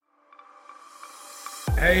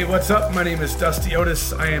Hey, what's up? My name is Dusty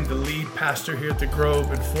Otis. I am the lead pastor here at the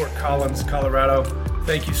Grove in Fort Collins, Colorado.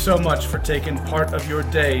 Thank you so much for taking part of your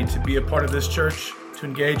day to be a part of this church, to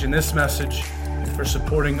engage in this message, and for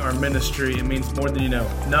supporting our ministry. It means more than you know.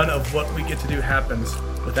 None of what we get to do happens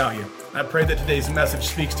without you. I pray that today's message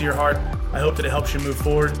speaks to your heart. I hope that it helps you move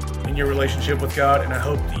forward in your relationship with God, and I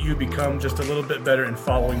hope that you become just a little bit better in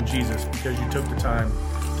following Jesus because you took the time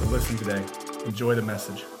to listen today. Enjoy the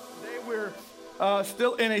message.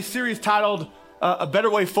 Still in a series titled A Better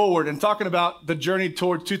Way Forward, and talking about the journey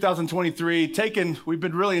towards 2023. We've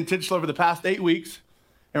been really intentional over the past 8 weeks,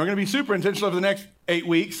 and we're going to be super intentional over the next 8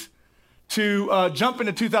 weeks to jump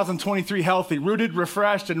into 2023 healthy, rooted,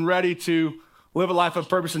 refreshed, and ready to live a life of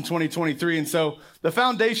purpose in 2023. And so the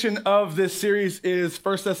foundation of this series is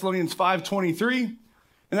 1 Thessalonians 5:23,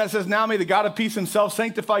 and that says, "Now may the God of peace himself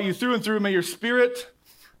sanctify you through and through. May your spirit,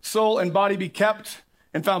 soul, and body be kept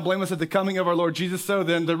and found blameless at the coming of our Lord Jesus." So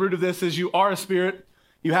then the root of this is you are a spirit,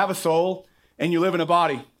 you have a soul, and you live in a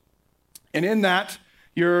body. And in that,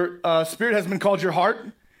 your spirit has been called your heart,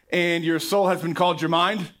 and your soul has been called your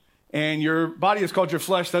mind, and your body is called your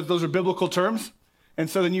flesh. Those are biblical terms. And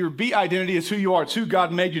so then your be identity is who you are. It's who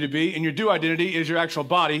God made you to be, and your do identity is your actual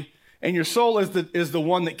body, and your soul is the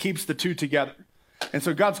one that keeps the two together. And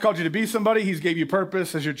so God's called you to be somebody. He's gave you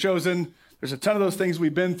purpose as you're chosen. There's a ton of those things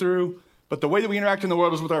we've been through. But the way that we interact in the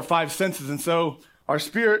world is with our five senses. And so our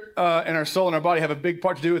spirit and our soul and our body have a big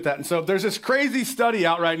part to do with that. And so there's this crazy study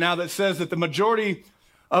out right now that says that the majority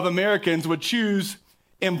of Americans would choose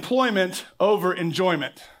employment over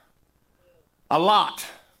enjoyment. A lot,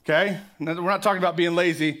 okay? We're not talking about being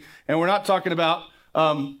lazy, and we're not talking about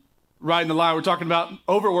riding the line. We're talking about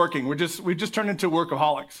overworking. We've just turned into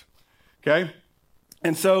workaholics, okay?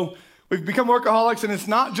 And so we've become workaholics, and it's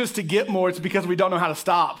not just to get more, it's because we don't know how to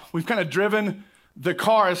stop. We've kind of driven the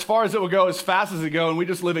car as far as it will go, as fast as it go, and we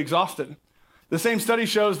just live exhausted. The same study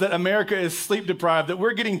shows that America is sleep deprived, that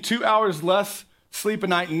we're getting 2 hours less sleep a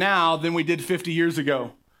night now than we did 50 years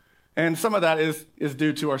ago. And some of that is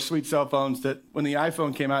due to our sweet cell phones that when the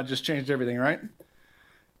iPhone came out, just changed everything, right?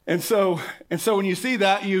 And so when you see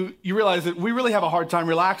that, you realize that we really have a hard time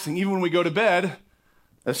relaxing. Even when we go to bed,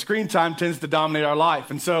 the screen time tends to dominate our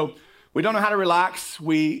life. And so we don't know how to relax.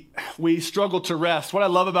 We struggle to rest. What I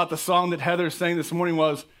love about the song that Heather sang this morning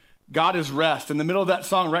was, God is rest. In the middle of that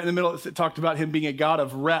song, right in the middle, it talked about him being a God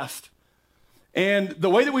of rest. And the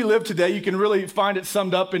way that we live today, you can really find it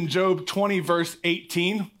summed up in Job 20, verse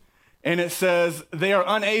 18. And it says, they are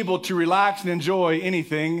unable to relax and enjoy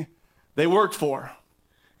anything they worked for.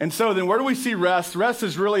 And so then where do we see rest? Rest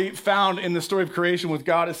is really found in the story of creation with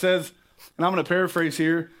God. It says, and I'm going to paraphrase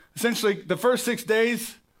here, essentially the first 6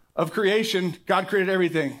 days of creation, God created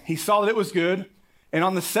everything. He saw that it was good, and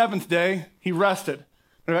on the seventh day, he rested.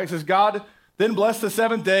 In fact, it says, God then blessed the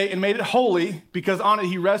seventh day and made it holy because on it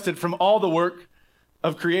he rested from all the work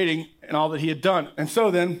of creating and all that he had done. And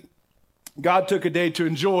so then, God took a day to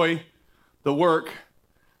enjoy the work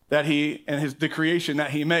that the creation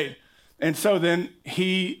that he made. And so then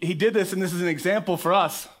he did this, and this is an example for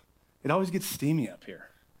us. It always gets steamy up here,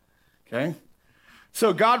 okay?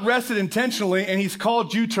 So God rested intentionally, and he's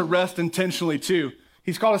called you to rest intentionally too.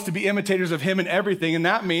 He's called us to be imitators of him in everything, and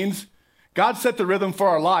that means God set the rhythm for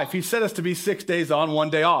our life. He set us to be 6 days on, 1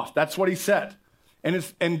 day off. That's what he set. And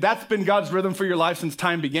that's been God's rhythm for your life since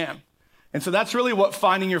time began. And so that's really what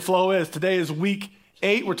finding your flow is. Today is week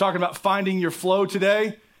 8. We're talking about finding your flow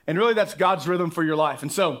today, and really that's God's rhythm for your life.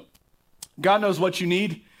 And so God knows what you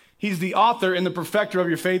need. He's the author and the perfecter of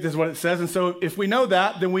your faith is what it says. And so if we know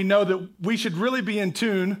that, then we know that we should really be in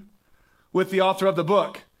tune with the author of the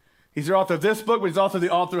book. He's the author of this book, but he's also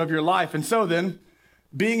the author of your life. And so then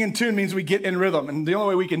being in tune means we get in rhythm. And the only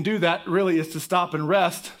way we can do that really is to stop and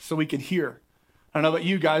rest so we can hear. I don't know about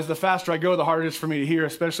you guys, the faster I go, the harder it is for me to hear,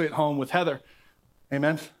 especially at home with Heather.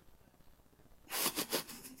 Amen?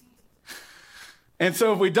 And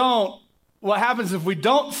so what happens if we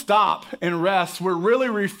don't stop and rest, we're really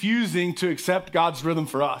refusing to accept God's rhythm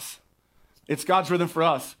for us. It's God's rhythm for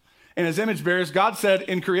us. And as image bearers, God said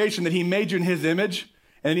in creation that he made you in his image,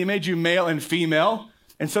 and he made you male and female.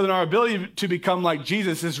 And so then our ability to become like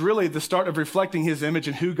Jesus is really the start of reflecting his image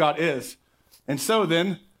and who God is. And so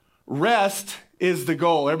then rest is the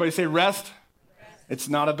goal. Everybody say rest. It's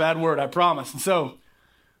not a bad word, I promise. And so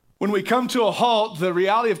when we come to a halt, the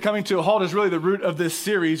reality of coming to a halt is really the root of this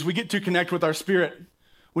series. We get to connect with our spirit.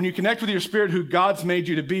 When you connect with your spirit, who God's made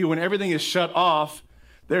you to be, when everything is shut off,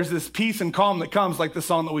 there's this peace and calm that comes like the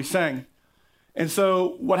song that we sang. And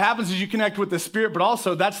so what happens is you connect with the spirit, but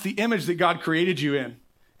also that's the image that God created you in.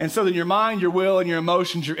 And so then your mind, your will, and your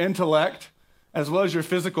emotions, your intellect, as well as your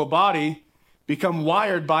physical body, become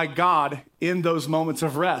wired by God in those moments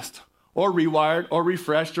of rest, or rewired, or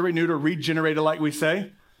refreshed, or renewed, or regenerated, like we say.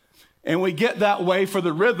 And we get that way for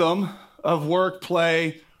the rhythm of work,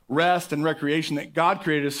 play, rest, and recreation that God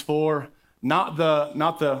created us for, not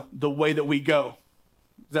the way that we go.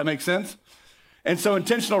 Does that make sense? And so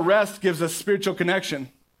intentional rest gives us spiritual connection.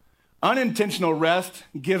 Unintentional rest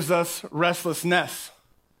gives us restlessness.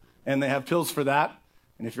 And they have pills for that.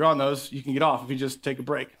 And if you're on those, you can get off if you just take a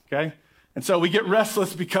break, okay? And so we get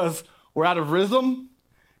restless because we're out of rhythm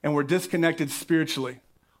and we're disconnected spiritually.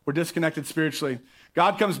 We're disconnected spiritually.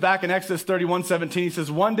 God comes back in Exodus 31:17. He says,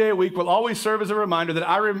 one day a week will always serve as a reminder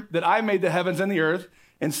that I made the heavens and the earth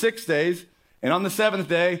in 6 days, and on the seventh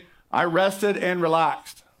day, I rested and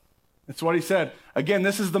relaxed. That's what he said. Again,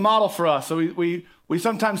 this is the model for us. So we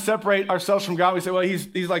sometimes separate ourselves from God. We say, well,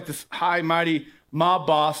 he's like this high, mighty mob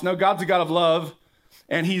boss. No, God's a God of love,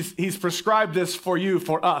 and he's prescribed this for you,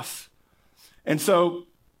 for us. And so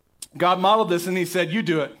God modeled this, and he said, you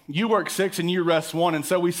do it. You work 6 and you rest 1. And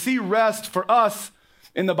so we see rest for us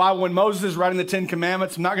in the Bible when Moses is writing the 10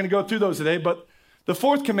 Commandments. I'm not going to go through those today, but the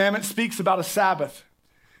 4th commandment speaks about a Sabbath.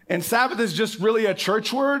 And Sabbath is just really a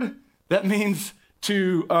church word that means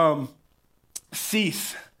to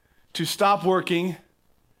cease, to stop working,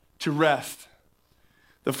 to rest.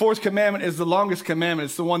 The 4th commandment is the longest commandment.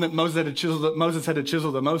 It's the one that Moses had to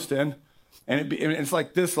chisel the most in. And it's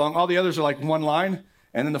like this long. All the others are like one line.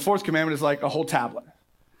 And then the 4th commandment is like a whole tablet.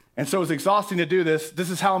 And so it's exhausting to do this. This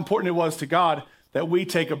is how important it was to God that we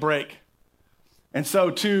take a break. And so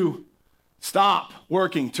to stop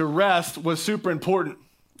working, to rest was super important.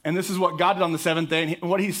 And this is what God did on the 7th day. And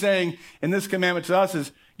what he's saying in this commandment to us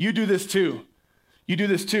is, you do this too. You do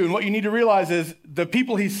this too. And what you need to realize is the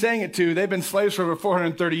people he's saying it to, they've been slaves for over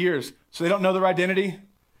 430 years. So they don't know their identity.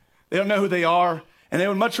 They don't know who they are. And they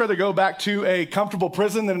would much rather go back to a comfortable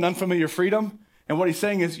prison than an unfamiliar freedom. And what he's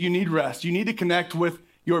saying is you need rest. You need to connect with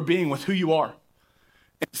your being, with who you are.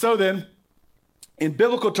 And so then, in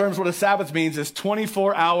biblical terms, what a Sabbath means is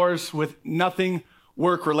 24 hours with nothing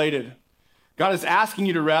work-related. God is asking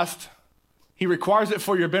you to rest. He requires it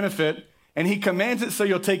for your benefit, and he commands it so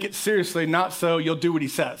you'll take it seriously, not so you'll do what he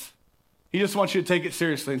says. He just wants you to take it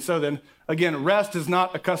seriously. And so then, again, rest is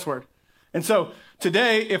not a cuss word. And so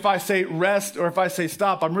today, if I say rest or if I say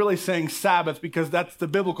stop, I'm really saying Sabbath because that's the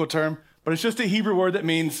biblical term, but it's just a Hebrew word that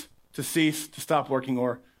means to cease, to stop working,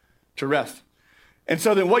 or to rest. And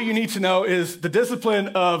so then what you need to know is the discipline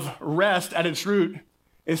of rest at its root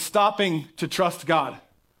is stopping to trust God.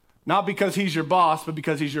 Not because he's your boss, but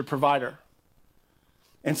because he's your provider.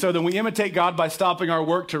 And so then we imitate God by stopping our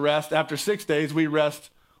work to rest. After 6 days, we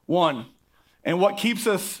rest 1. And what keeps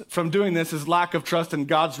us from doing this is lack of trust in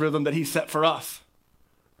God's rhythm that he set for us,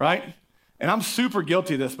 right? And I'm super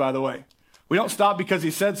guilty of this, by the way. We don't stop because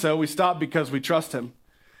he said so. We stop because we trust him.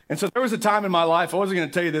 And so there was a time in my life, I wasn't going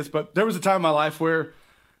to tell you this, but there was a time in my life where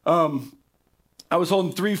I was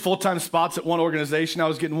holding 3 full-time spots at one organization. I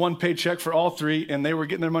was getting 1 paycheck for all 3, and they were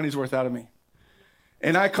getting their money's worth out of me.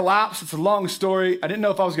 And I collapsed. It's a long story. I didn't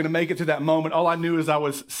know if I was going to make it to that moment. All I knew is I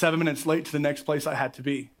was 7 minutes late to the next place I had to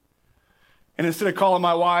be. And instead of calling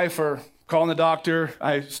my wife or calling the doctor,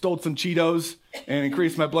 I stole some Cheetos and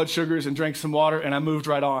increased my blood sugars and drank some water, and I moved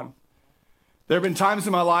right on. There have been times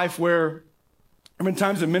in my life where, there have been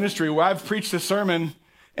times in ministry where I've preached a sermon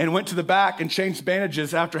and went to the back and changed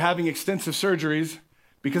bandages after having extensive surgeries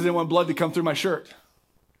because I didn't want blood to come through my shirt.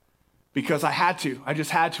 Because I had to. I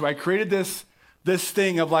just had to. I created this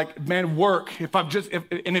thing of like, man, work.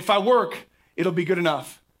 If I work, it'll be good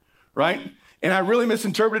enough, right? And I really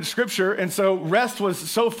misinterpreted scripture, and so rest was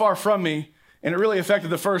so far from me, and it really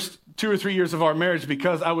affected the first 2 or 3 years of our marriage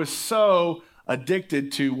because I was so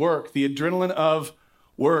addicted to work, the adrenaline of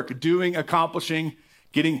work, doing, accomplishing,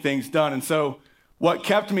 getting things done. And so what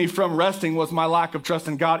kept me from resting was my lack of trust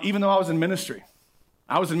in God, even though I was in ministry.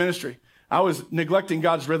 I was neglecting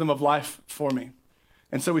God's rhythm of life for me.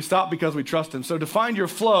 And so we stop because we trust him. So to find your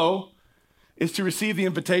flow is to receive the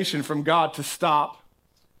invitation from God to stop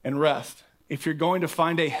and rest. If you're going to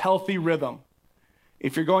find a healthy rhythm,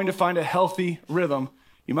 you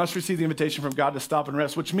must receive the invitation from God to stop and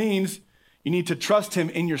rest, which means you need to trust him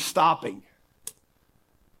in your stopping.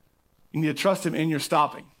 And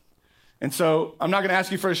so I'm not going to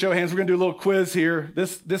ask you for a show of hands. We're going to do a little quiz here.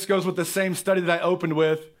 This goes with the same study that I opened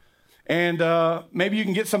with. And maybe you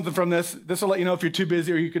can get something from this. This will let you know if you're too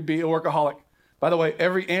busy or you could be a workaholic. By the way,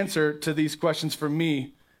 every answer to these questions for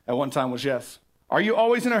me at one time was yes. Are you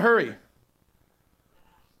always in a hurry?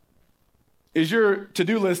 Is your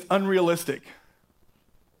to-do list unrealistic?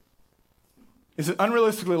 Is it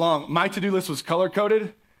unrealistically long? My to-do list was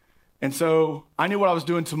color-coded, And so I knew what I was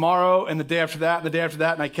doing tomorrow and the day after that, and the day after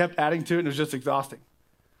that, and I kept adding to it, and it was just exhausting.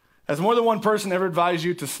 Has more than one person ever advised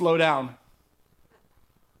you to slow down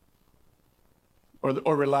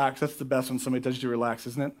or relax? That's the best when somebody tells you to relax,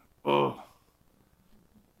 isn't it? Oh.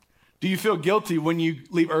 Do you feel guilty when you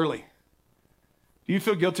leave early? Do you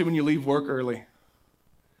feel guilty when you leave work early?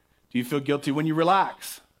 Do you feel guilty when you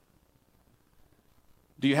relax?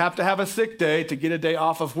 Do you have to have a sick day to get a day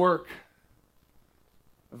off of work?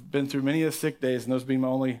 I've been through many of sick days, and those being my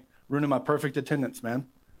only ruining my perfect attendance, man.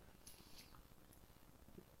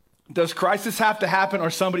 Does crisis have to happen or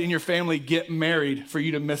somebody in your family get married for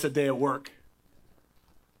you to miss a day at work?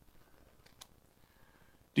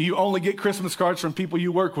 Do you only get Christmas cards from people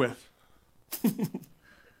you work with?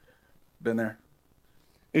 Been there.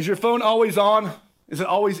 Is your phone always on? Is it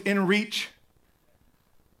always in reach?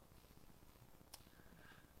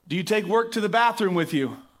 Do you take work to the bathroom with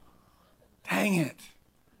you? Dang it.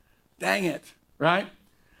 Dang it, right?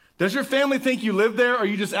 Does your family think you live there or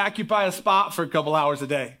you just occupy a spot for a couple hours a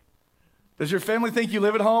day? Does your family think you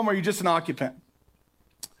live at home or are you just an occupant?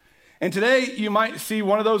 And today you might see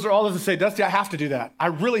one of those or all those and say, Dusty, I have to do that. I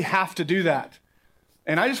really have to do that.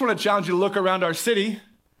 And I just want to challenge you to look around our city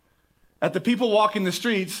at the people walking the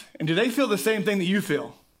streets, and do they feel the same thing that you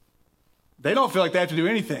feel? They don't feel like they have to do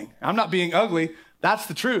anything. I'm not being ugly. That's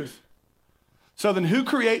the truth. So then who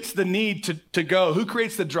creates the need to go? Who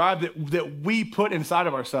creates the drive that we put inside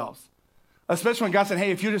of ourselves? Especially when God said,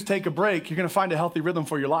 hey, if you just take a break, you're going to find a healthy rhythm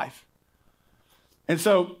for your life. And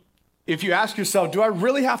so if you ask yourself, do I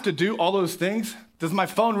really have to do all those things? Does my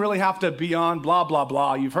phone really have to be on? Blah, blah,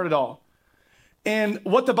 blah. You've heard it all. And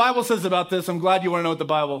what the Bible says about this, I'm glad you want to know what the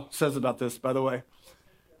Bible says about this, by the way.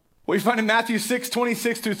 What you find in Matthew 6,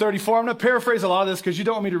 26 through 34. I'm going to paraphrase a lot of this because you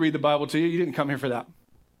don't want me to read the Bible to you. You didn't come here for that.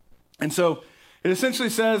 And so it essentially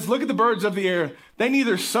says, look at the birds of the air. They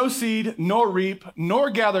neither sow seed nor reap nor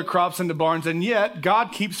gather crops into barns, and yet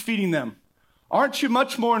God keeps feeding them. Aren't you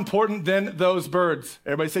much more important than those birds?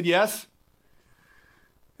 Everybody said yes.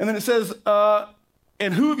 And then it says,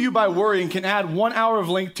 and who of you by worrying can add 1 hour of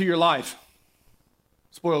length to your life?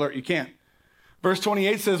 Spoiler alert, you can't. Verse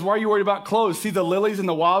 28 says, why are you worried about clothes? See the lilies and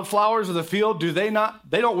the wildflowers of the field? Do they not?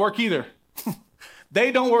 They don't work either.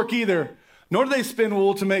 They don't work either. Nor do they spin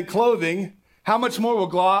wool to make clothing. How much more will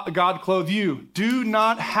God clothe you? Do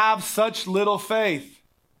not have such little faith.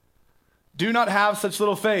 Do not have such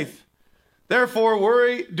little faith. Therefore,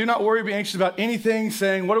 do not worry, be anxious about anything,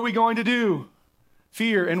 saying, what are we going to do?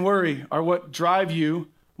 Fear and worry are what drive you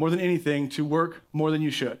more than anything to work more than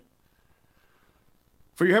you should.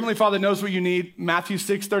 For your Heavenly Father knows what you need. Matthew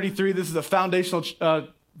 6:33, this is a foundational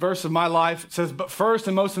verse of my life. It says, but first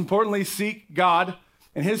and most importantly, seek God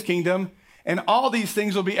and his kingdom, and all these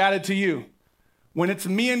things will be added to you. When it's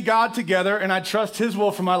me and God together, and I trust his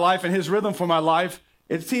will for my life and his rhythm for my life,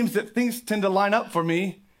 it seems that things tend to line up for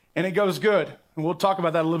me, and it goes good. And we'll talk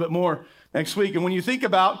about that a little bit more next week. And when you think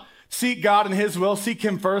about seek God and his will, seek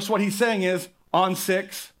him first, what he's saying is on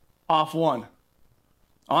 6, off 1.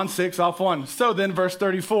 On 6, off 1. So then, verse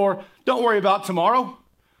 34, don't worry about tomorrow,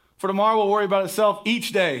 for tomorrow will worry about itself.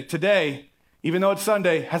 Each day, today, even though it's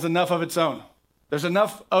Sunday, has enough of its own. There's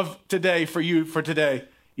enough of today for you for today.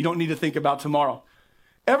 You don't need to think about tomorrow.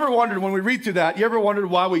 Ever wondered, when we read through that, you ever wondered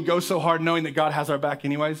why we go so hard knowing that God has our back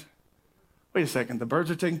anyways? Wait a second, the birds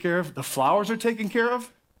are taken care of, the flowers are taken care of?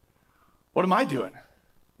 What am I doing?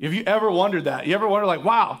 Have you ever wondered that? You ever wonder like,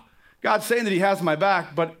 wow, God's saying that he has my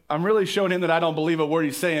back, but I'm really showing him that I don't believe a word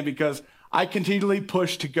he's saying because I continually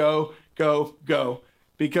push to go, go, go.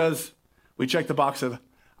 Because we check the box of,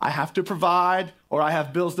 I have to provide, or I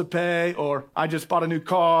have bills to pay, or I just bought a new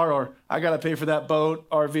car, or I got to pay for that boat,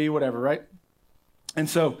 RV, whatever, right? And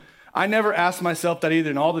so I never asked myself that either.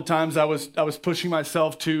 And all the times I was pushing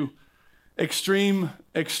myself to extreme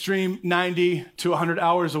 90 to 100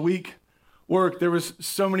 hours a week work, there was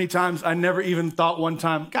so many times I never even thought one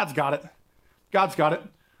time, God's got it. God's got it.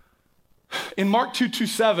 In Mark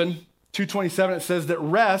 2:27, it says that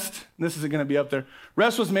rest, this isn't going to be up there,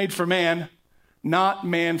 rest was made for man, not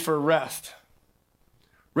man for rest.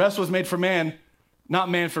 Rest was made for man, not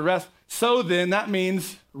man for rest. So then that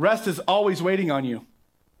means rest is always waiting on you.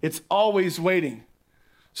 It's always waiting.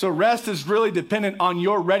 So rest is really dependent on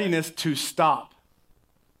your readiness to stop.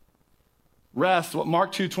 Rest, what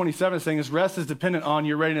Mark 2:27 is saying is rest is dependent on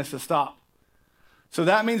your readiness to stop. So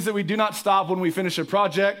that means that we do not stop when we finish a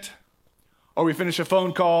project, or we finish a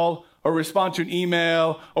phone call, or respond to an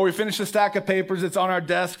email, or we finish a stack of papers that's on our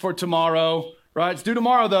desk for tomorrow, right? It's due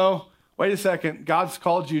tomorrow though. Wait a second, God's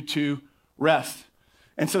called you to rest.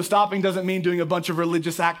 And so stopping doesn't mean doing a bunch of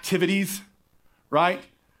religious activities, right?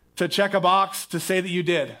 To check a box to say that you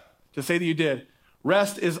did. to say that you did.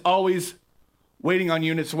 Rest is always waiting on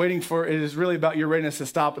you, and it is really about your readiness to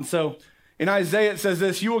stop. And so in Isaiah, it says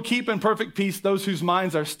this, you will keep in perfect peace those whose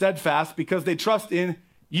minds are steadfast because they trust in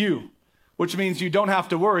you, which means you don't have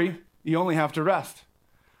to worry. You only have to rest.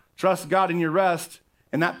 Trust God in your rest,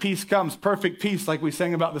 and that peace comes, perfect peace like we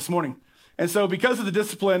sang about this morning. And so because of the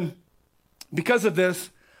discipline, because of this,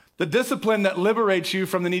 the discipline that liberates you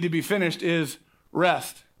from the need to be finished is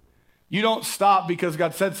rest. You don't stop because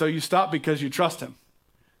God said so. You stop because you trust him.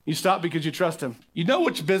 You stop because you trust him. You know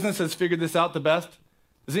which business has figured this out the best?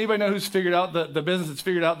 Does anybody know who's figured out the business that's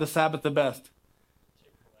figured out the Sabbath the best?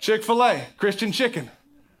 Chick-fil-A, Christian chicken.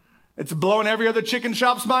 It's blowing every other chicken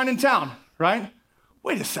shop's mind in town, right?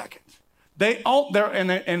 Wait a second.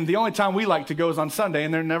 And the only time we like to go is on Sunday,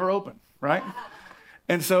 and they're never open, right?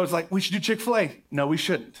 And so it's like, we should do Chick-fil-A. No, we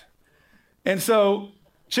shouldn't. And so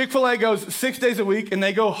Chick-fil-A goes 6 days a week, and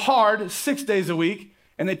they go hard 6 days a week,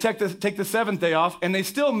 and they take the seventh day off, and they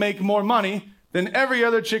still make more money than every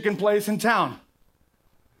other chicken place in town.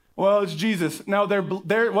 Well, it's Jesus. Now,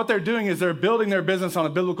 what they're doing is they're building their business on a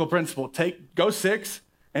biblical principle. Go 6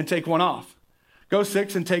 and take one off. Go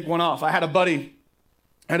 6 and take one off. I had a buddy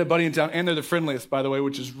in town, and they're the friendliest, by the way,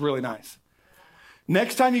 which is really nice.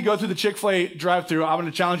 Next time you go through the Chick-fil-A drive-thru, I'm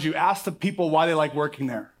going to challenge you, ask the people why they like working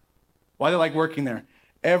there. Why they like working there.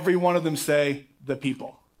 Every one of them say the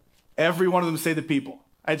people. Every one of them say the people.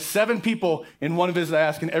 I had 7 people in one visit I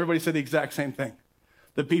asked, and everybody said the exact same thing.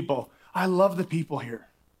 The people. I love the people here.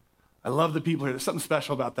 I love the people here. There's something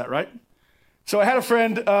special about that, right? So I had a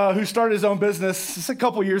friend who started his own business just a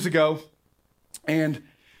couple years ago, and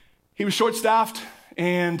he was short-staffed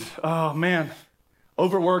and, oh man,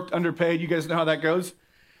 overworked, underpaid. You guys know how that goes.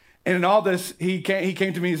 And in all this, he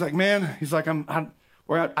came to me. He's like, man,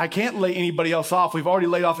 I can't lay anybody else off. We've already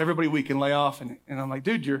laid off everybody we can lay off. And I'm like,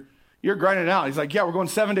 dude, you're grinding it out. He's like, yeah, we're going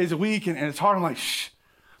 7 days a week, and it's hard. I'm like, shh.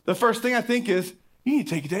 The first thing I think is, you need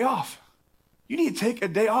to take a day off. You need to take a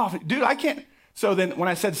day off. Dude, I can't. So then when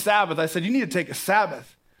I said Sabbath, I said, you need to take a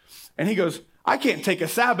Sabbath. And he goes, I can't take a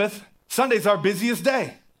Sabbath. Sunday's our busiest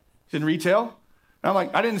day. He's in retail. And I'm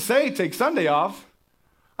like, I didn't say take Sunday off.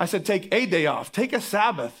 I said, take a day off. Take a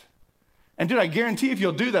Sabbath. And dude, I guarantee if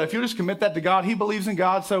you'll do that, if you'll just commit that to God, he believes in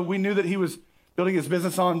God. So we knew that he was building his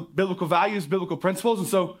business on biblical values, biblical principles. And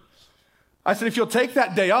so I said, if you'll take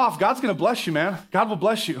that day off, God's going to bless you, man. God will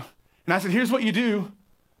bless you. And I said, here's what you do.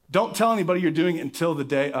 Don't tell anybody you're doing it until the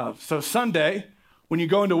day of. So Sunday, when you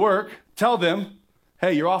go into work, tell them,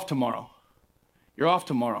 hey, you're off tomorrow. You're off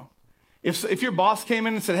tomorrow. If your boss came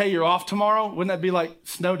in and said, hey, you're off tomorrow, wouldn't that be like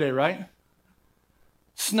snow day, right?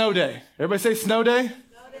 Snow day. Everybody say snow day? Snow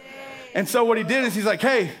day. And so what he did is he's like,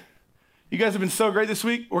 hey, you guys have been so great this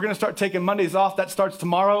week. We're going to start taking Mondays off. That starts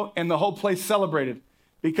tomorrow. And the whole place celebrated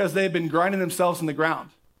because they've been grinding themselves in the ground.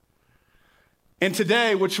 And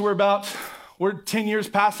today, which we're 10 years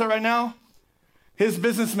past that right now, his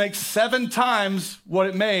business makes 7 times what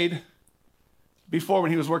it made before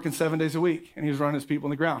when he was working 7 days a week and he was running his people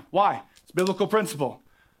in the ground. Why? It's a biblical principle.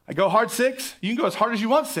 I go hard 6, you can go as hard as you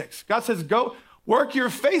want 6. God says go work your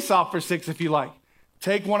face off for 6 if you like.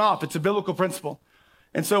 Take one off. It's a biblical principle.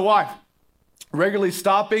 And so why? Regularly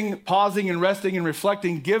stopping, pausing, and resting and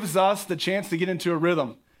reflecting gives us the chance to get into a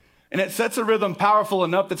rhythm. And it sets a rhythm powerful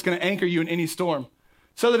enough that's going to anchor you in any storm.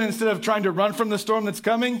 So that instead of trying to run from the storm that's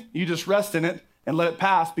coming, you just rest in it and let it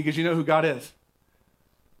pass because you know who God is.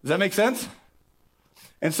 Does that make sense?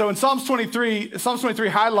 And so in Psalms 23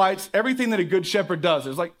 highlights everything that a good shepherd does.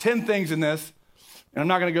 There's like 10 things in this, and I'm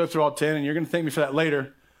not going to go through all 10, and you're going to thank me for that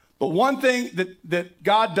later. But one thing that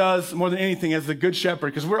God does more than anything as the good shepherd,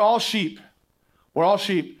 because we're all sheep. We're all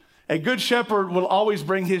sheep. A good shepherd will always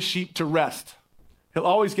bring his sheep to rest. He'll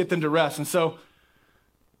always get them to rest. And so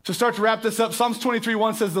to start to wrap this up, Psalms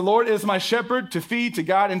 23:1 says, the Lord is my shepherd to feed, to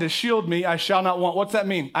guide, and to shield me. I shall not want. What's that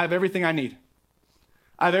mean? I have everything I need.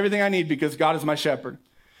 I have everything I need because God is my shepherd.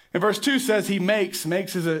 And verse 2 says he makes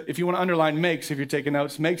is if you want to underline makes, if you're taking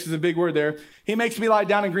notes, makes is a big word there. He makes me lie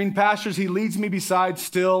down in green pastures. He leads me beside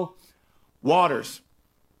still waters.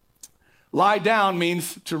 Lie down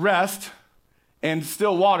means to rest, and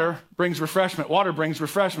still water brings refreshment. Water brings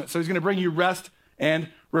refreshment. So he's going to bring you rest and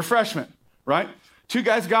refreshment, right? 2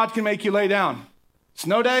 guys God can make you lay down.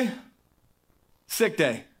 Snow day, sick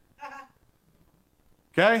day.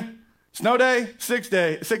 Okay? Snow day, sick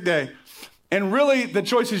day. And really, the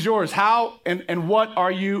choice is yours. How and what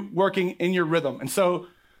are you working in your rhythm? And so,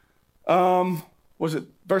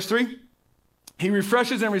 verse 3? He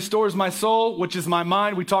refreshes and restores my soul, which is my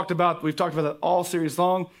mind. We've talked about that all series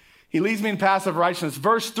long. He leads me in paths of righteousness.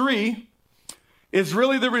 Verse 3, is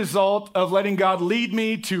really the result of letting God lead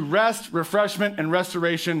me to rest, refreshment, and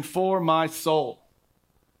restoration for my soul.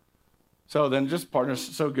 So then, just partners,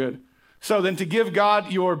 so good. So then to give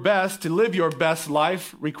God your best, to live your best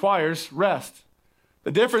life requires rest.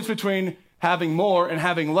 The difference between having more and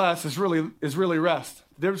having less is really rest.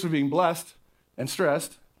 The difference between being blessed and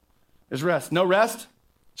stressed is rest. No rest,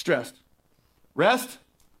 stressed. Rest,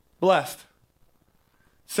 blessed.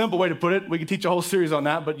 Simple way to put it. We could teach a whole series on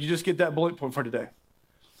that, but you just get that bullet point for today.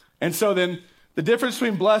 And so then the difference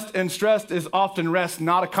between blessed and stressed is often rest,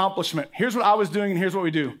 not accomplishment. Here's what I was doing and here's what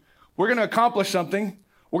we do. We're going to accomplish something.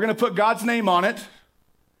 We're going to put God's name on it.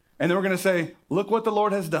 And then we're going to say, look what the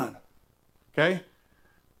Lord has done. Okay?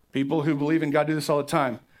 People who believe in God do this all the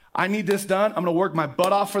time. I need this done. I'm going to work my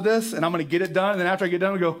butt off for this and I'm going to get it done. And then after I get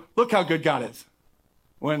done, we go, look how good God is.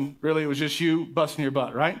 When really it was just you busting your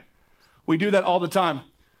butt, right? We do that all the time.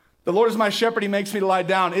 The Lord is my shepherd. He makes me to lie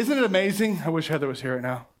down. Isn't it amazing? I wish Heather was here right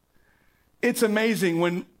now. It's amazing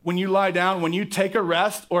when you lie down, when you take a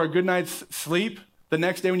rest or a good night's sleep, the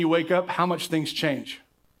next day when you wake up, how much things change.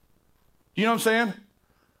 You know what I'm saying?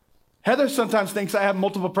 Heather sometimes thinks I have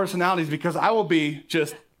multiple personalities because I will be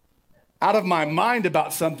just out of my mind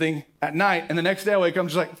about something at night, and the next day I wake up, I'm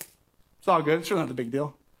just like, it's all good. It's really not a big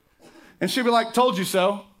deal. And she'll be like, told you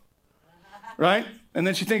so, right? And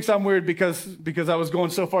then she thinks I'm weird because I was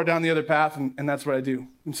going so far down the other path, and that's what I do.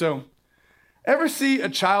 And so, ever see a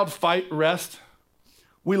child fight rest?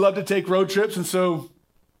 We love to take road trips, and so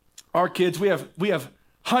our kids, we have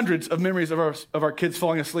hundreds of memories of our kids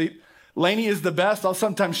falling asleep. Lainey is the best. I'll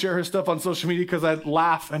sometimes share her stuff on social media because I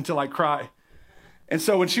laugh until I cry. And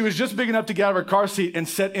so when she was just big enough to get out of her car seat and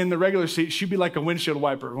sit in the regular seat, she'd be like a windshield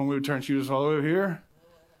wiper when we would turn. She was all the way over here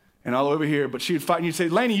and all the way over here. But she'd fight, and you'd say,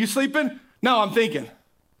 Lainey, you sleeping? No, I'm thinking.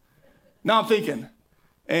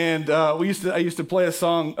 And I used to play a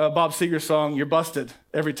song, a Bob Seger song, You're Busted.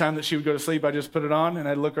 Every time that she would go to sleep, I just put it on, and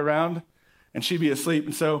I'd look around, and she'd be asleep.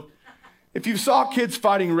 And so if you saw kids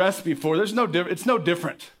fighting rest before, it's no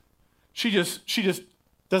different. She just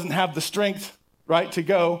doesn't have the strength, right, to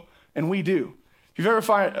go, and we do. If you've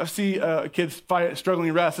ever see kids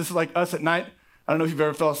struggling rest, this is like us at night. I don't know if you've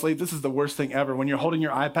ever fell asleep. This is the worst thing ever. When you're holding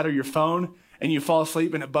your iPad or your phone and you fall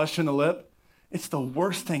asleep and it busts you in the lip, it's the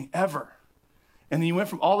worst thing ever. And then you went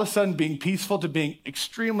from all of a sudden being peaceful to being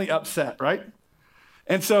extremely upset, right?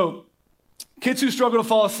 And so kids who struggle to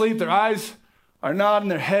fall asleep, their eyes are nodding,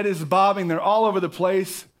 their head is bobbing, they're all over the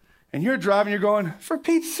place. And you're driving, you're going, for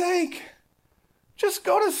Pete's sake, just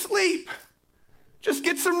go to sleep. Just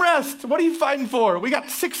get some rest. What are you fighting for? We got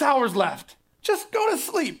 6 hours left. Just go to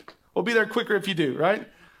sleep. We'll be there quicker if you do, right?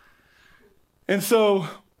 And so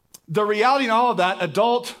the reality in all of that,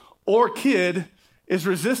 adult or kid, is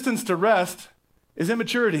resistance to rest is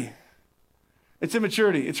immaturity. It's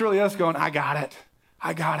immaturity. It's really us going, I got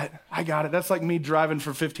it. That's like me driving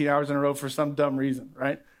for 15 hours in a row for some dumb reason,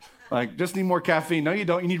 right? Like, just need more caffeine. No, you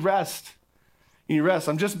don't. You need rest.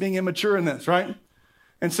 I'm just being immature in this, right?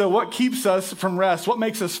 And so what keeps us from rest? What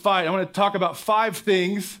makes us fight? I want to talk about five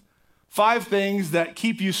things that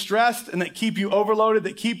keep you stressed and that keep you overloaded,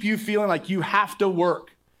 that keep you feeling like you have to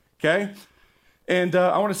work, okay? And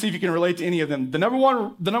I want to see if you can relate to any of them. The number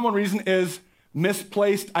one reason is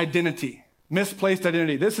misplaced identity. Misplaced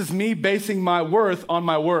identity. This is me basing my worth on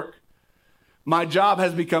my work. My job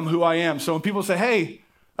has become who I am. So when people say, hey,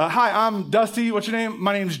 hi, I'm Dusty. What's your name?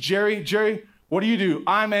 My name's Jerry. Jerry, what do you do?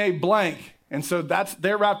 I'm a blank. And so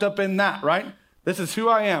they're wrapped up in that, right? This is who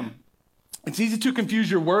I am. It's easy to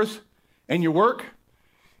confuse your worth and your work.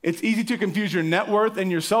 It's easy to confuse your net worth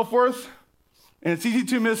and your self-worth. And it's easy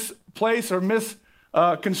to misplace or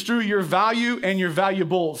misconstrue your value and your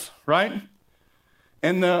valuables, right?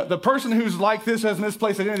 And the person who's like this, has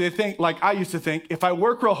misplaced identity, they think, like I used to think, if I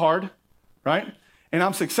work real hard, right, and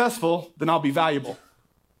I'm successful, then I'll be valuable.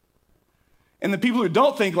 And the people who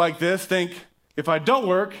don't think like this think, if I don't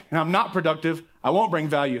work and I'm not productive, I won't bring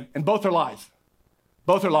value. And both are lies.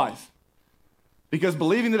 Both are lies. Because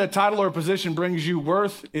believing that a title or a position brings you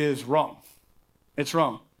worth is wrong. It's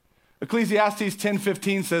wrong. Ecclesiastes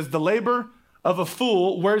 10:15 says, the labor of a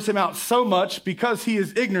fool wears him out so much because he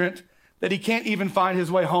is ignorant that he can't even find his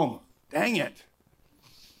way home. Dang it.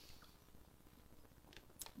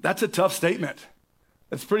 That's a tough statement.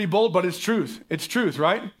 It's pretty bold, but it's truth. It's truth,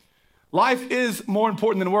 right? Life is more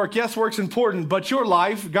important than work. Yes, work's important, but your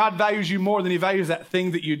life, God values you more than he values that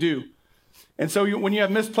thing that you do. And so when you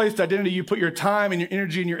have misplaced identity, you put your time and your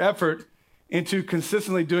energy and your effort into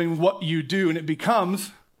consistently doing what you do, and it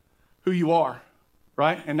becomes who you are,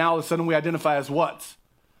 right? And now all of a sudden we identify as what?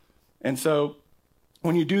 And so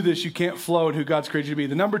when you do this, you can't flow in who God's created you to be.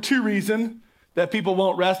 The number two reason that people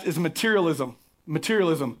won't rest is materialism.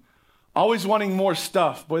 Materialism. Always wanting more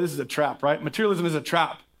stuff. Boy, this is a trap, right? Materialism is a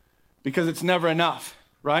trap because it's never enough,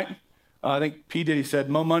 right? I think P. Diddy said,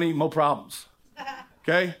 more money, more problems.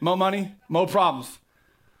 Okay? More money, more problems.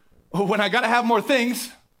 When I got to have more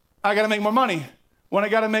things, I got to make more money. When I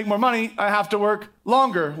got to make more money, I have to work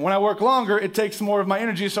longer. When I work longer, it takes more of my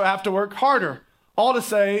energy, so I have to work harder. All to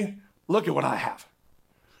say, look at what I have,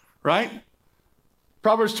 right?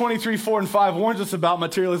 Proverbs 23, 4 and 5 warns us about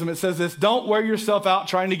materialism. It says this, don't wear yourself out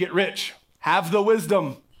trying to get rich. Have the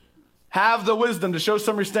wisdom. Have the wisdom to show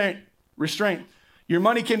some restraint. Your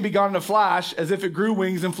money can be gone in a flash as if it grew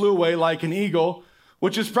wings and flew away like an eagle,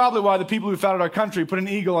 which is probably why the people who founded our country put an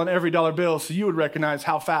eagle on every dollar bill so you would recognize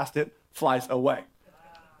how fast it flies away,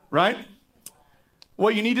 right?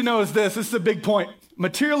 What you need to know is this is a big point.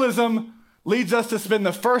 Materialism leads us to spend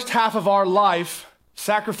the first half of our life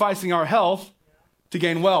sacrificing our health to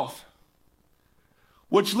gain wealth,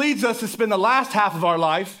 which leads us to spend the last half of our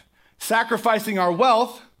life sacrificing our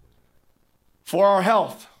wealth for our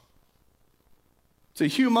health. It's a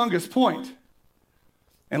humongous point.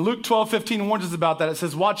 And Luke 12:15 warns us about that. It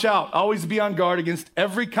says, watch out, always be on guard against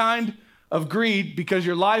every kind of greed because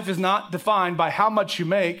your life is not defined by how much you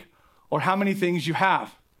make or how many things you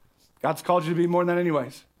have. God's called you to be more than that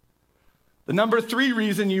anyways. The number 3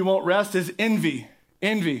 reason you won't rest is envy.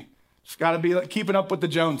 Envy. It's got to be like keeping up with the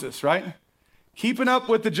Joneses, right? Keeping up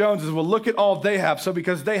with the Joneses. Well, look at all they have. So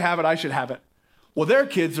because they have it, I should have it. Well, their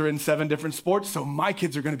kids are in 7 different sports, so my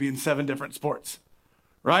kids are going to be in 7 different sports,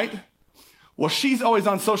 right? Well, she's always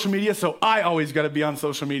on social media, so I always got to be on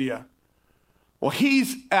social media. Well,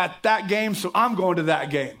 he's at that game, so I'm going to that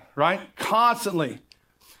game, right? Constantly.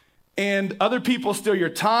 And other people steal your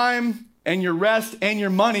time and your rest and your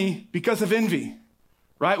money because of envy,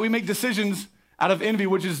 right? We make decisions out of envy,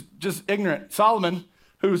 which is just ignorant. Solomon,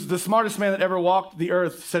 who's the smartest man that ever walked the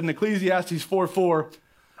earth, said in Ecclesiastes 4:4,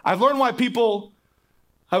 I've learned why people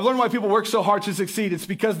work so hard to succeed. It's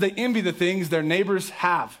because they envy the things their neighbors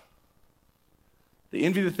have. They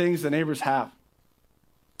envy the things the neighbors have.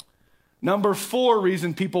 Number 4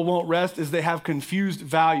 reason people won't rest is they have confused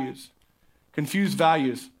values. Confused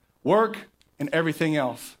values. Work and everything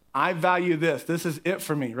else. I value this. This is it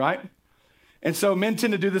for me, right? And so men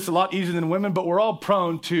tend to do this a lot easier than women, but we're all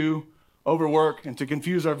prone to overwork and to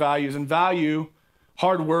confuse our values and value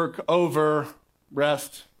hard work over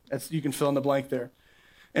rest. You can fill in the blank there.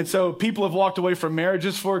 And so people have walked away from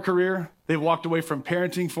marriages for a career. They've walked away from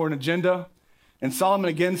parenting for an agenda. And Solomon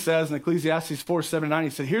again says in Ecclesiastes 4:7-9, he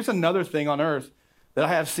said, here's another thing on earth that I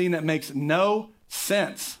have seen that makes no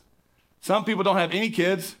sense. Some people don't have any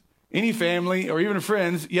kids, any family, or even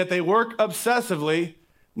friends, yet they work obsessively,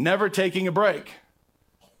 never taking a break.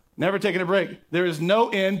 Never taking a break. There is no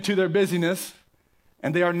end to their busyness,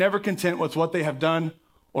 and they are never content with what they have done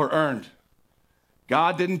or earned.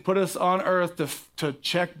 God didn't put us on earth to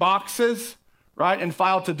check boxes, right, and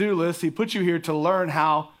file to-do lists. He put you here to learn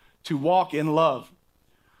how to walk in love.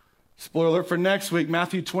 Spoiler alert for next week,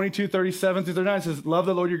 Matthew 22:37-39 says, love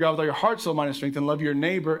the Lord your God with all your heart, soul, mind, and strength, and love your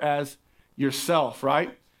neighbor as yourself,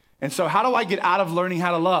 right? And so how do I get out of learning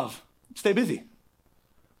how to love? Stay busy.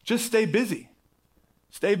 Just stay busy.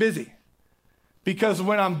 Stay busy. Because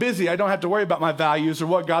when I'm busy, I don't have to worry about my values or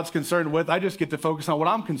what God's concerned with. I just get to focus on what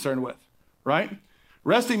I'm concerned with, right?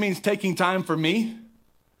 Resting means taking time for me.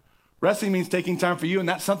 Resting means taking time for you, and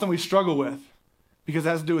that's something we struggle with because it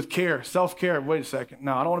has to do with care, self-care. Wait a second.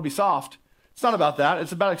 No, I don't want to be soft. It's not about that.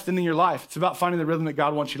 It's about extending your life. It's about finding the rhythm that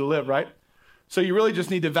God wants you to live, right? So you really just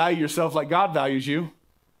need to value yourself like God values you,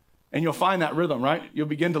 and you'll find that rhythm, right? You'll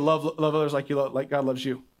begin to love others like God loves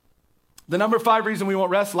you. The number 5 reason we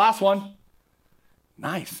won't rest, last one.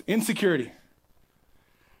 Nice. Insecurity.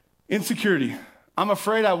 Insecurity. I'm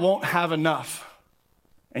afraid I won't have enough.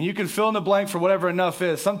 And you can fill in the blank for whatever enough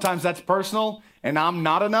is. Sometimes that's personal, and I'm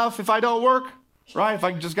not enough if I don't work, right? If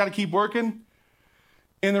I just got to keep working.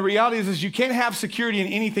 And the reality is you can't have security in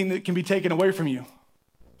anything that can be taken away from you.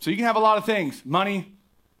 So you can have a lot of things, money,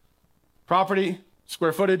 property,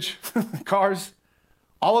 square footage, cars.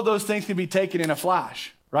 All of those things can be taken in a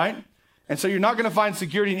flash, right? And so you're not going to find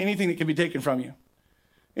security in anything that can be taken from you.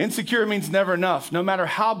 Insecure means never enough. No matter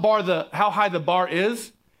how high the bar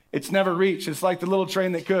is, it's never reached. It's like the little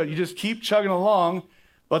train that could. You just keep chugging along,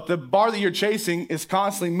 but the bar that you're chasing is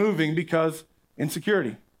constantly moving because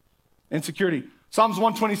insecurity. Insecurity. Psalms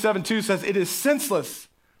 127:2 says, it is senseless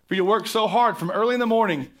for you to work so hard from early in the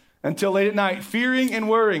morning until late at night, fearing and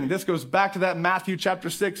worrying. This goes back to that Matthew chapter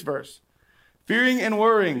 6 verse. Fearing and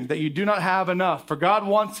worrying that you do not have enough. For God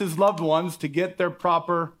wants his loved ones to get their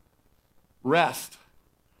proper rest.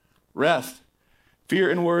 Rest.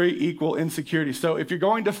 Fear and worry equal insecurity. So if you're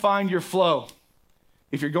going to find your flow,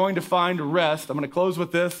 if you're going to find rest, I'm going to close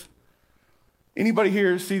with this. Anybody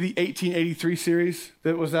here see the 1883 series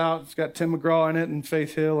that was out? It's got Tim McGraw in it and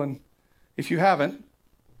Faith Hill. And if you haven't,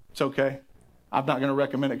 it's okay. I'm not going to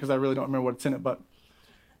recommend it because I really don't remember what's in it, but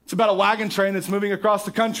it's about a wagon train that's moving across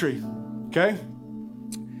the country, okay?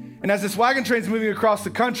 And as this wagon train's moving across the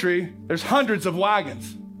country, there's hundreds of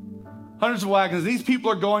wagons. Hundreds of wagons. These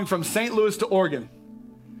people are going from St. Louis to Oregon.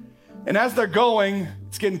 And as they're going,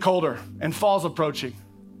 it's getting colder and fall's approaching.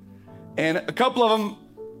 And a couple of them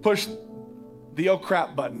push the oh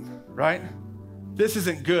crap button, right? This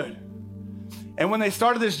isn't good. And when they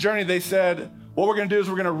started this journey, they said, what we're going to do is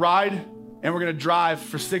we're going to ride and we're going to drive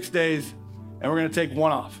for 6 days and we're going to take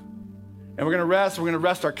one off. And we're going to rest. We're going to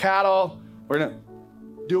rest our cattle. We're going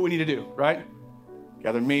to do what we need to do, right?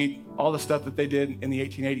 Gather meat, all the stuff that they did in the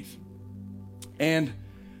 1880s. And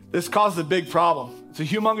this causes a big problem. It's a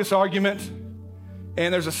humongous argument,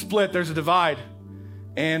 and there's a split, there's a divide.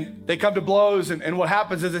 And they come to blows, and what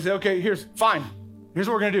happens is they say, okay, here's what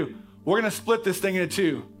we're going to do. We're going to split this thing into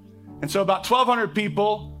two. And so about 1,200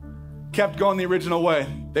 people kept going the original way.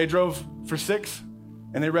 They drove for 6,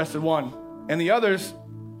 and they rested 1. And the others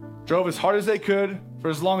drove as hard as they could for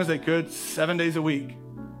as long as they could, 7 days a week.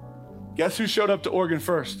 Guess who showed up to Oregon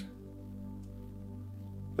first?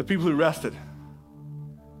 The people who rested.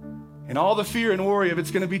 And all the fear and worry of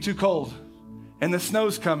it's going to be too cold and the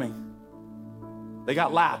snow's coming, they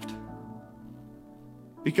got lapped.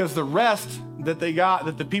 Because the rest that they got,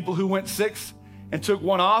 that the people who went 6 and took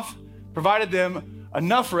 1 off, provided them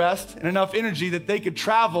enough rest and enough energy that they could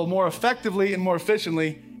travel more effectively and more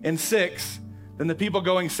efficiently in 6 than the people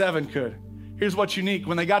going 7 could. Here's what's unique.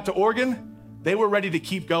 When they got to Oregon, they were ready to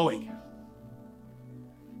keep going.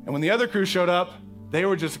 And when the other crew showed up, they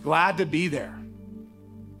were just glad to be there.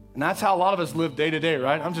 And that's how a lot of us live day to day,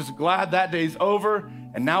 right? I'm just glad that day's over,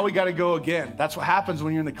 and now we got to go again. That's what happens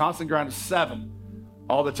when you're in the constant grind of 7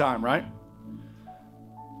 all the time, right?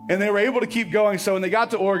 And they were able to keep going. So when they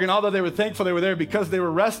got to Oregon, although they were thankful they were there because they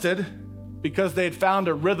were rested, because they had found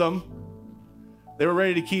a rhythm, they were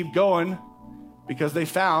ready to keep going because they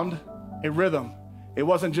found a rhythm. It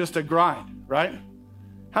wasn't just a grind, right?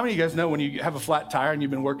 How many of you guys know when you have a flat tire and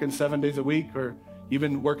you've been working 7 days a week, or you've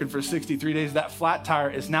been working for 63 days, that flat tire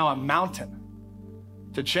is now a mountain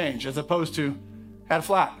to change, as opposed to had a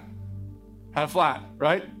flat,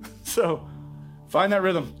 right? So find that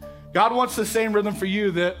rhythm. God wants the same rhythm for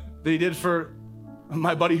you that he did for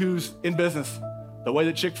my buddy who's in business. The way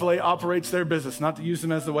that Chick-fil-A operates their business, not to use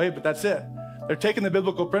them as the way, but that's it. They're taking the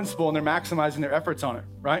biblical principle and they're maximizing their efforts on it,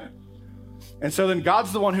 right? And so then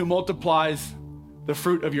God's the one who multiplies the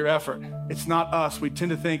fruit of your effort. It's not us. We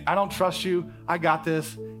tend to think, I don't trust you. I got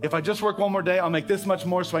this. If I just work 1 more day, I'll make this much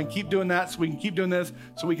more so I can keep doing that, so we can keep doing this,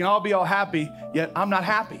 so we can all be all happy, yet I'm not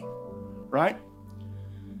happy, right?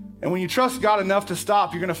 And when you trust God enough to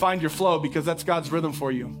stop, you're going to find your flow because that's God's rhythm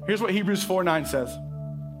for you. Here's what Hebrews 4:9 says.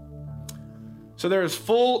 So there's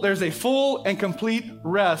a full and complete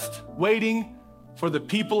rest waiting for the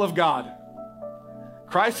people of God.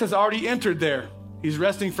 Christ has already entered there. He's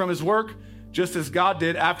resting from his work, just as God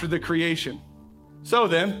did after the creation. So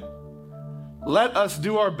then, let us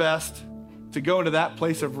do our best to go into that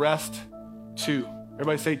place of rest too.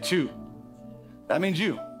 Everybody say too. That means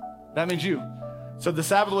you. That means you. So the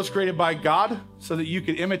Sabbath was created by God so that you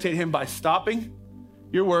could imitate him by stopping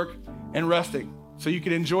your work and resting, so you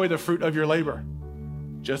could enjoy the fruit of your labor,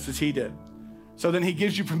 just as he did. So then he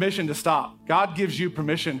gives you permission to stop. God gives you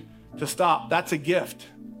permission to stop. That's a gift.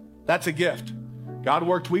 That's a gift. God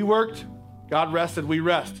worked, we worked. God rested, we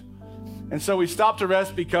rest. And so we stop to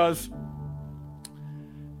rest because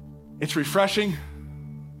it's refreshing,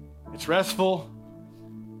 it's restful,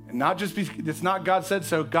 and not just because it's not God said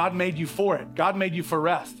so, God made you for it. God made you for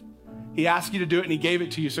rest. He asked you to do it and he gave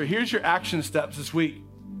it to you. So here's your action steps this week.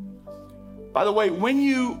 By the way, when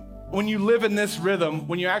you live in this rhythm,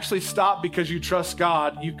 when you actually stop because you trust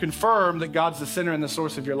God, you confirm that God's the center and the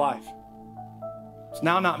source of your life. It's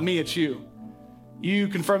now not me, it's you. You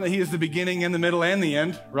confirm that he is the beginning and the middle and the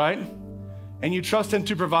end, right? And you trust him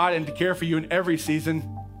to provide and to care for you in every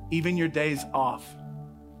season, even your days off.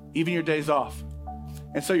 Even your days off.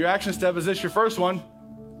 And so your action step is this, your first one,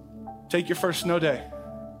 take your first snow day.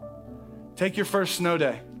 Take your first snow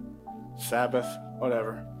day. Sabbath,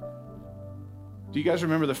 whatever. Do you guys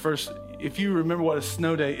remember if you remember what a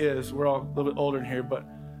snow day is, we're all a little bit older in here, but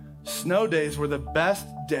snow days were the best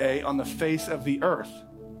day on the face of the earth.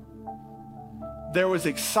 There was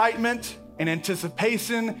excitement and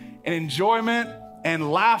anticipation and enjoyment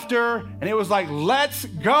and laughter, and it was like, let's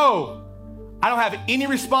go. I don't have any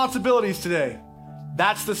responsibilities today.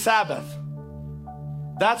 That's the Sabbath.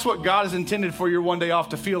 That's what God has intended for your one day off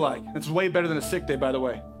to feel like. It's way better than a sick day, by the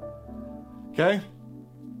way. Okay?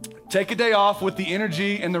 Take a day off with the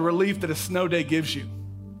energy and the relief that a snow day gives you.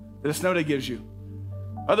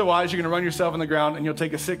 Otherwise, you're going to run yourself on the ground and you'll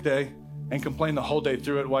take a sick day and complain the whole day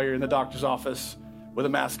through it while you're in the doctor's office with a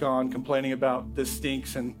mask on, complaining about this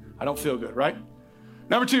stinks and I don't feel good, right?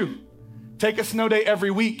 Number 2, take a snow day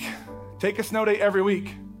every week.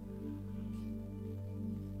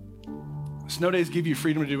 Snow days give you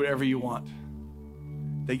freedom to do whatever you want.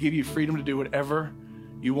 They give you freedom to do whatever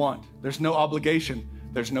you want. There's no obligation.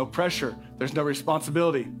 There's no pressure. There's no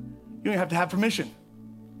responsibility. You don't have to have permission.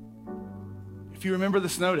 If you remember the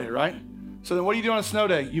snow day, right? So then what do you do on a snow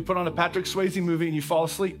day? You put on a Patrick Swayze movie and you fall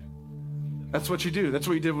asleep. That's what you do. That's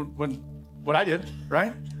what you did what I did,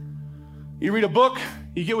 right? You read a book,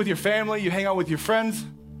 you get with your family, you hang out with your friends.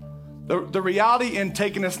 The reality in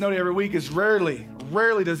taking a snow day every week is rarely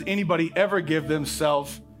does anybody ever give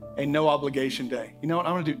themselves a no obligation day. You know what?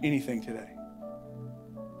 I'm going to do anything today.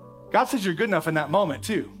 God says you're good enough in that moment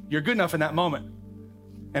too. You're good enough in that moment.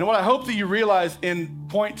 And what I hope that you realize in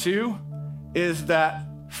point 2 is that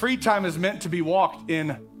free time is meant to be walked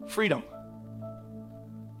in freedom.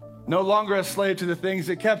 No longer a slave to the things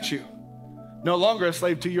that kept you. No longer a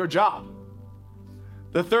slave to your job.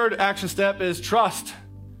 The third action step is trust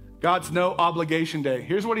God's no obligation day.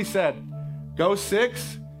 Here's what he said. Go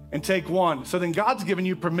 6 and take 1. So then God's given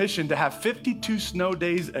you permission to have 52 snow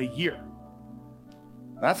days a year.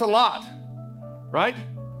 That's a lot, right?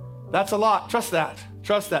 That's a lot. Trust that.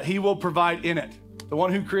 Trust that. He will provide in it. The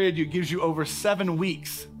one who created you gives you over 7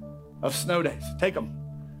 weeks of snow days. Take them.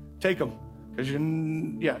 Take them.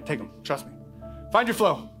 Take them. Trust me. Find your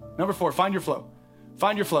flow. Number 4, find your flow.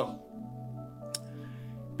 Find your flow.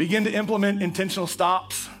 Begin to implement intentional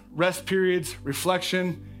stops, rest periods,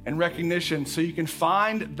 reflection, and recognition so you can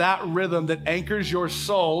find that rhythm that anchors your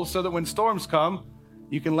soul so that when storms come,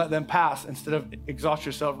 you can let them pass instead of exhaust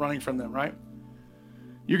yourself running from them, right?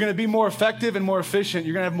 You're going to be more effective and more efficient.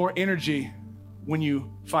 You're going to have more energy when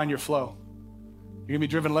you find your flow. You're going to be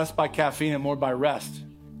driven less by caffeine and more by rest.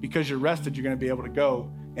 Because you're rested, you're going to be able to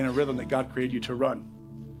go in a rhythm that God created you to run.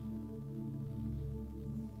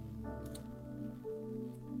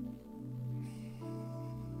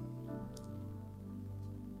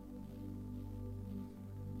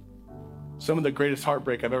 Some of the greatest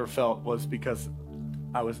heartbreak I've ever felt was because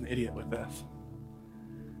I was an idiot with this.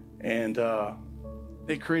 And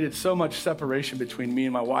it created so much separation between me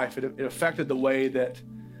and my wife. It affected the way that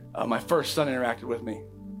my first son interacted with me.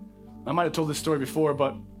 I might have told this story before,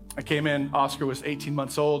 but I came in, Oscar was 18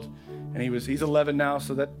 months old, and he's 11 now,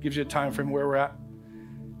 so that gives you a time frame where we're at.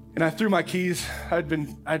 And I threw my keys.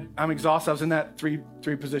 I'm exhausted. I was in that three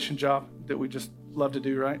position job that we just love to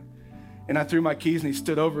do, right? And I threw my keys, and he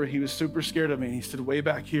stood over. He was super scared of me, and he stood way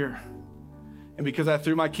back here. And because I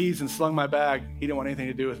threw my keys and slung my bag, he didn't want anything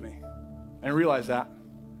to do with me. I didn't realize that.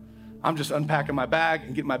 I'm just unpacking my bag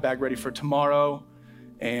and getting my bag ready for tomorrow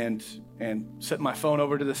and setting my phone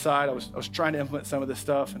over to the side. I was trying to implement some of this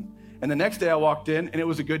stuff. And the next day I walked in, and it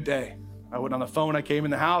was a good day. I went on the phone. I came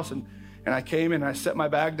in the house, and I came in, and I set my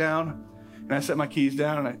bag down, and I set my keys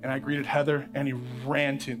down, and I greeted Heather, and he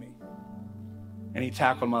ran to me, and he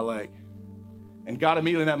tackled my leg. And God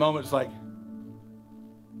immediately in that moment was like,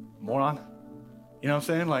 moron. You know what I'm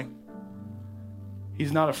saying? Like,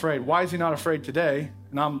 he's not afraid. Why is he not afraid today?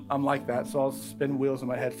 And I'm like that, so I'll spin wheels in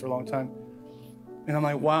my head for a long time. And I'm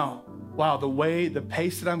like, wow, the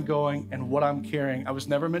pace that I'm going and what I'm carrying, I was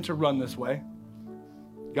never meant to run this way.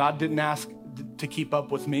 God didn't ask to keep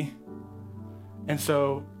up with me. And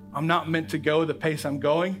so I'm not meant to go the pace I'm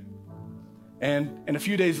going. And a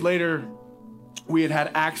few days later, we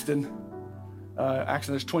had Axton.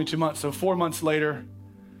 Axton is 22 months, so 4 months later,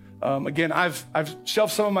 again, I've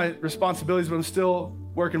shelved some of my responsibilities, but I'm still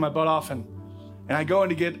working my butt off. And I go in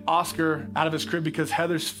to get Oscar out of his crib because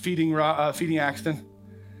Heather's feeding Axton.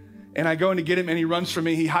 And I go in to get him, and he runs from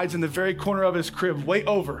me. He hides in the very corner of his crib, way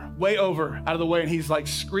over, out of the way. And he's like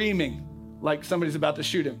screaming like somebody's about to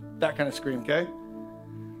shoot him. That kind of scream, okay?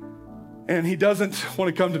 And he doesn't want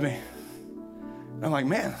to come to me. And I'm like,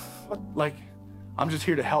 man, what? Like, I'm just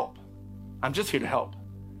here to help.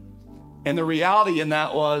 And the reality in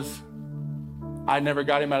that was I never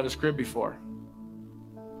got him out of his crib before.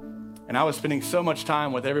 And I was spending so much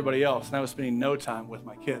time with everybody else, and I was spending no time with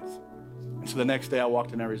my kids. And so the next day I walked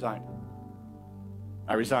in and I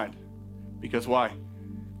resigned. Because why?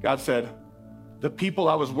 God said, the people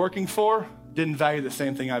I was working for didn't value the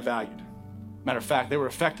same thing I valued. Matter of fact, they were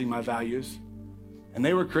affecting my values. And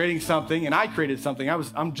they were creating something, and I created something.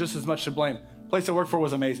 I'm just as much to blame. The place I worked for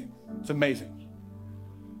was amazing. It's amazing.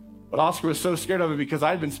 But Oscar was so scared of it because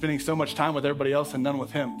I'd been spending so much time with everybody else and none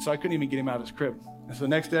with him. So I couldn't even get him out of his crib. And so the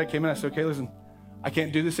next day I came in, I said, okay, listen, I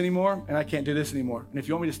can't do this anymore, and I can't do this anymore. And if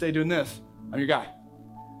you want me to stay doing this, I'm your guy.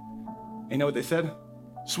 And you know what they said?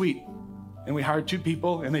 Sweet. And we hired 2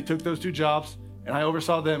 people, and they took those 2 jobs, and I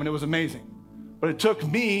oversaw them, and it was amazing. But it took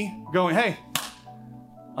me going, hey,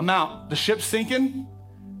 I'm out. The ship's sinking,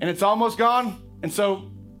 and it's almost gone. And so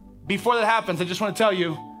before that happens, I just want to tell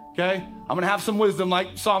you, okay, I'm going to have some wisdom,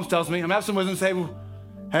 like Psalms tells me. I'm going to have some wisdom and say, well,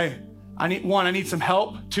 hey, I need some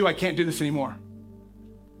help. 2, I can't do this anymore.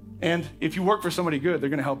 And if you work for somebody good, they're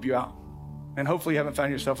going to help you out. And hopefully you haven't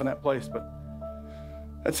found yourself in that place, but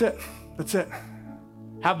that's it. That's it.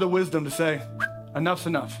 Have the wisdom to say, enough's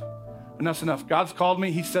enough. Enough's enough. God's called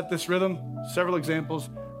me. He set this rhythm. Several examples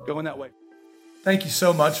going that way. Thank you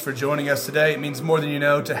so much for joining us today. It means more than you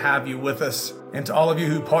know to have you with us. And to all of you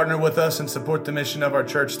who partner with us and support the mission of our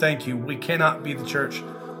church, thank you. We cannot be the church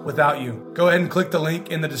without you. Go ahead and click the link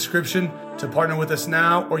in the description to partner with us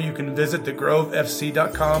now, or you can visit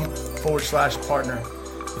thegrovefc.com/partner.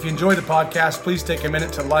 If you enjoy the podcast, please take a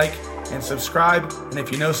minute to like and subscribe. And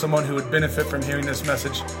if you know someone who would benefit from hearing this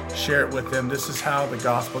message, share it with them. This is how the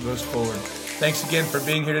gospel goes forward. Thanks again for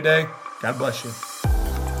being here today. God bless you.